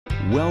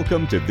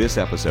Welcome to this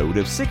episode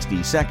of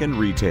 60 Second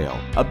Retail,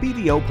 a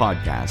BDO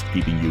podcast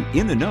keeping you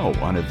in the know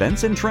on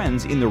events and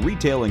trends in the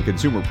retail and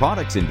consumer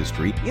products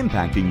industry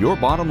impacting your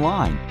bottom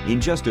line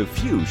in just a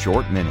few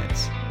short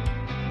minutes.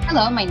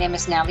 Hello, my name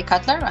is Natalie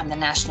Cutler. I'm the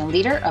National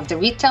Leader of the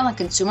Retail and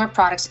Consumer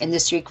Products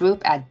Industry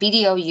Group at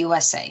BDO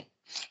USA.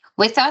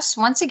 With us,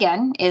 once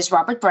again, is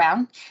Robert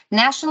Brown,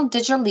 National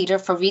Digital Leader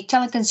for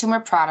Retail and Consumer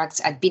Products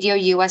at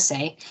BDO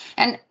USA.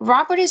 And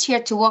Robert is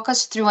here to walk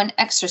us through an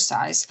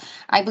exercise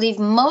I believe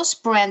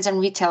most brands and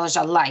retailers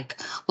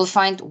alike will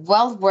find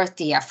well worth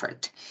the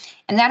effort.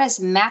 And that is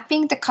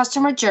mapping the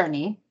customer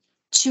journey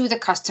to the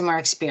customer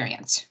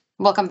experience.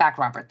 Welcome back,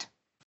 Robert.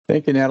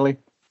 Thank you, Natalie.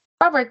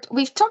 Robert,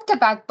 we've talked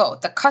about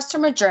both the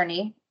customer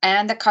journey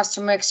and the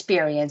customer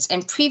experience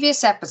in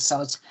previous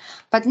episodes,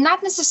 but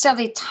not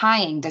necessarily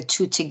tying the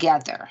two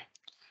together.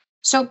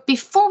 So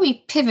before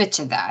we pivot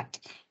to that,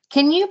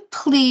 can you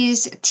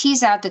please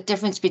tease out the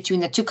difference between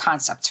the two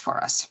concepts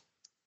for us?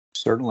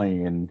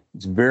 Certainly, and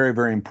it's very,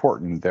 very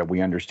important that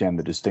we understand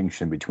the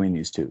distinction between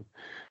these two.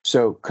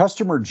 So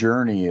customer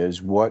journey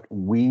is what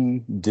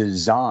we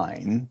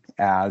design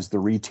as the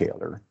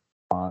retailer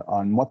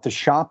on what the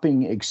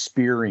shopping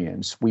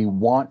experience we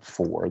want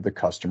for the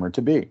customer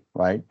to be,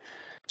 right?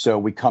 So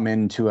we come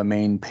into a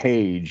main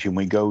page and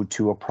we go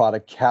to a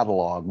product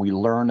catalog. We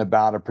learn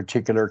about a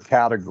particular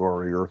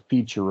category or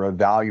feature or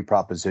value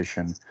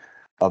proposition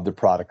of the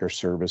product or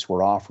service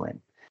we're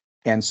offering.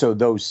 And so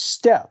those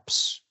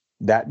steps,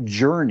 that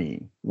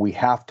journey, we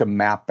have to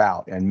map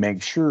out and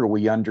make sure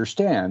we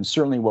understand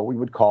certainly what we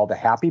would call the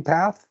happy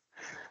path,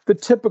 the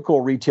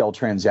typical retail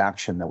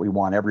transaction that we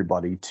want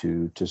everybody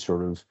to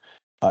sort of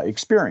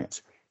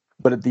experience.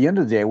 But at the end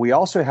of the day, we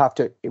also have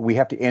to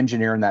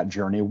engineer in that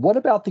journey. What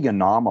about the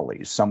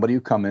anomalies? Somebody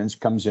who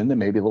comes in that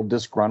may be a little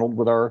disgruntled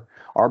with our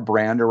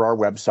brand or our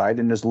website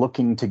and is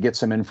looking to get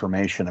some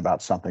information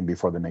about something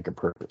before they make a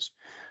purchase.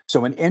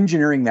 So in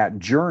engineering that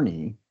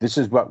journey, this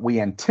is what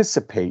we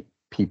anticipate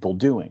people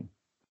doing.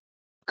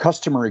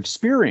 Customer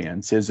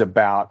experience is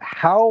about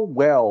how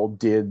well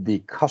did the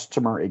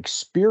customer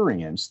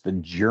experience the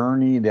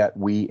journey that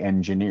we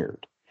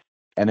engineered.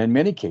 And in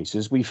many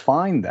cases, we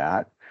find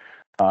that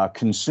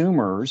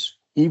consumers,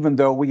 even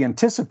though we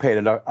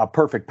anticipated a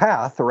perfect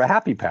path or a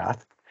happy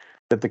path,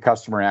 that the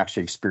customer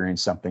actually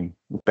experienced something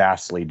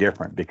vastly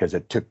different because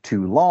it took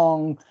too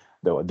long,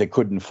 though they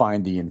couldn't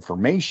find the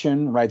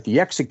information, right? The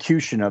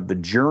execution of the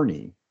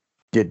journey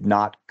did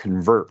not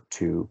convert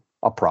to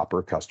a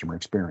proper customer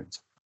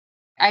experience.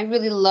 I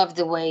really love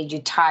the way you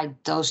tied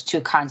those two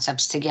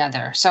concepts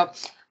together. So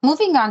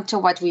moving on to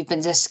what we've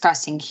been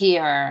discussing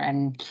here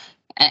and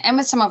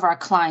with some of our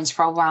clients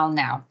for a while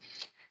now.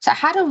 So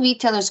how do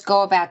retailers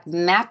go about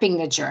mapping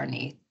the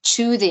journey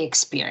to the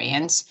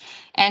experience,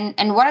 and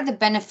what are the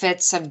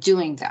benefits of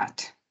doing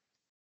that?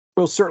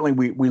 Well, certainly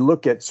we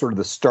look at sort of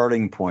the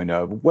starting point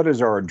of what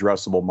is our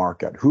addressable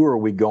market? Who are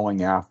we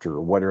going after?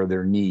 What are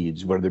their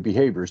needs? What are their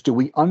behaviors? Do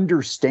we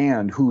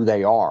understand who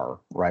they are,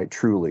 right,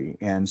 truly?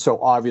 And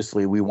so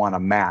obviously we want to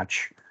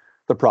match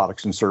the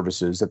products and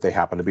services that they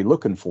happen to be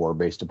looking for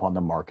based upon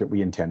the market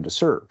we intend to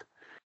serve.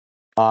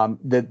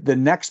 The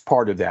next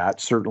part of that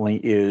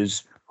certainly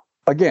is,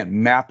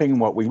 again, mapping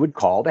what we would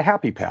call the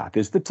happy path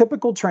is the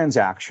typical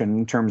transaction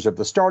in terms of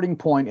the starting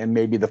point and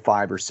maybe the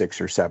 5 or 6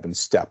 or 7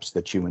 steps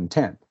that you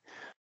intend.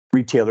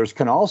 Retailers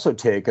can also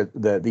take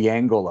the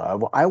angle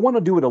of, I want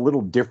to do it a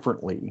little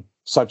differently,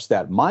 such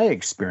that my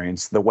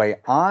experience, the way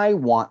I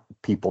want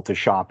people to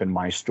shop in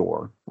my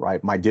store,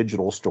 right, my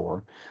digital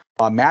store,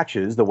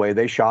 matches the way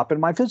they shop in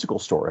my physical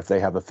store if they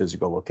have a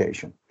physical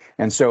location.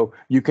 And so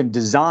you can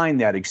design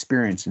that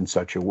experience in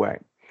such a way.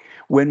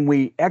 When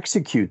we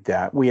execute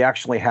that, we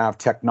actually have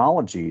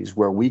technologies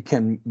where we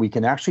can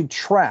actually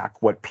track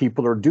what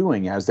people are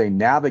doing as they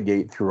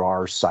navigate through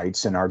our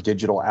sites and our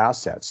digital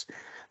assets.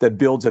 That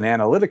builds an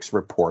analytics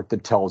report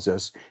that tells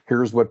us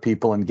here's what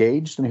people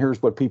engaged and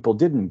here's what people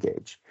didn't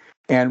engage.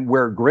 And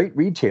where great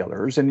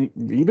retailers and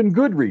even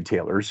good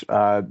retailers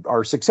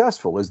are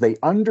successful is they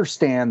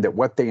understand that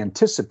what they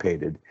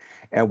anticipated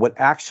and what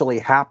actually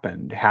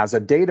happened has a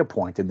data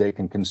point that they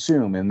can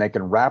consume, and they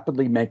can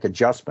rapidly make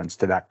adjustments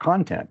to that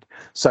content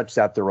such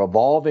that they're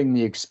evolving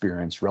the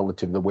experience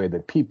relative to the way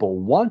that people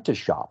want to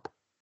shop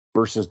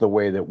versus the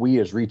way that we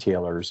as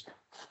retailers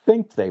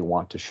think they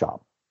want to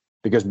shop,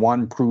 because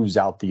one proves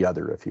out the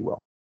other, if you will.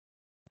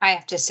 I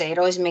have to say, it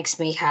always makes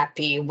me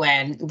happy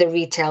when the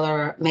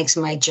retailer makes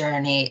my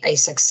journey a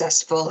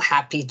successful,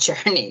 happy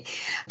journey.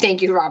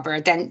 Thank you,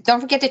 Robert. And don't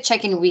forget to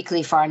check in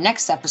weekly for our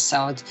next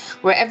episode,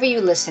 wherever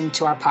you listen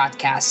to our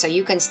podcast, so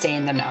you can stay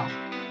in the know.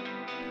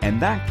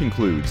 And that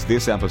concludes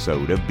this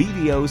episode of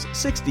BDO's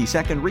 60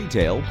 Second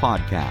Retail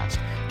Podcast.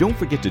 Don't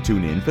forget to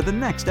tune in for the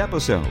next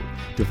episode.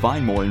 To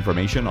find more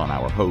information on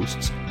our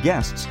hosts,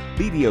 guests,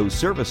 BDO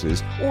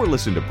services, or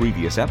listen to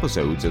previous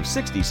episodes of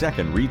 60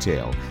 Second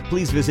Retail,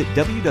 please visit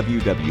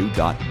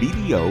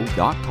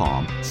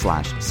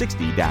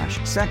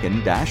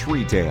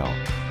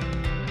www.bdo.com/60-second-retail.